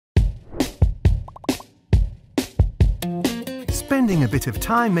spending a bit of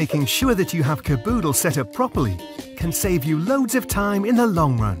time making sure that you have Kerboodle set up properly can save you loads of time in the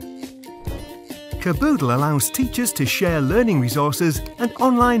long run. Kerboodle allows teachers to share learning resources and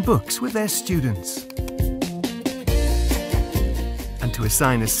online books with their students, and to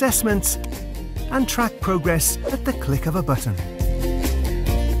assign assessments and track progress at the click of a button.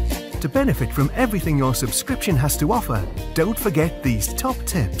 To benefit from everything your subscription has to offer, don't forget these top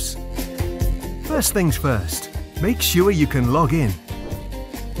tips. First things first, make sure you can log in.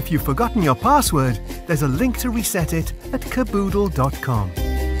 If you've forgotten your password, there's a link to reset it at kerboodle.com.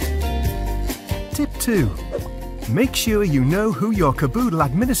 Tip 2. Make sure you know who your Kerboodle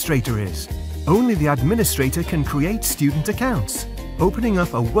administrator is. Only the administrator can create student accounts, opening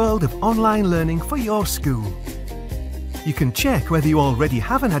up a world of online learning for your school. You can check whether you already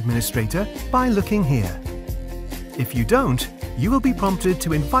have an administrator by looking here. If you don't, you will be prompted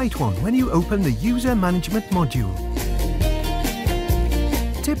to invite one when you open the User Management module.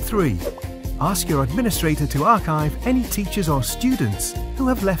 Tip 3. Ask your administrator to archive any teachers or students who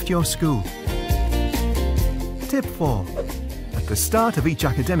have left your school. Tip 4. At the start of each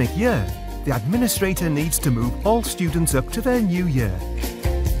academic year, the administrator needs to move all students up to their new year.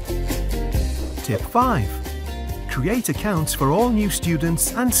 Tip 5. Create accounts for all new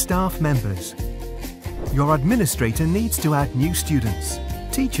students and staff members. Your administrator needs to add new students.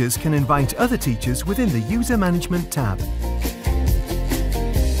 Teachers can invite other teachers within the User Management tab.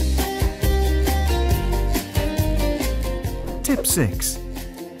 Tip 6.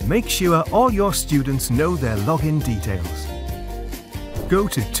 Make sure all your students know their login details. Go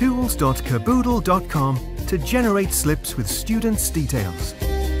to tools.kerboodle.com to generate slips with students' details.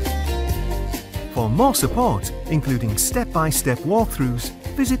 For more support, including step-by-step walkthroughs,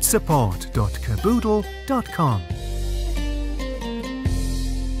 visit support.kerboodle.com.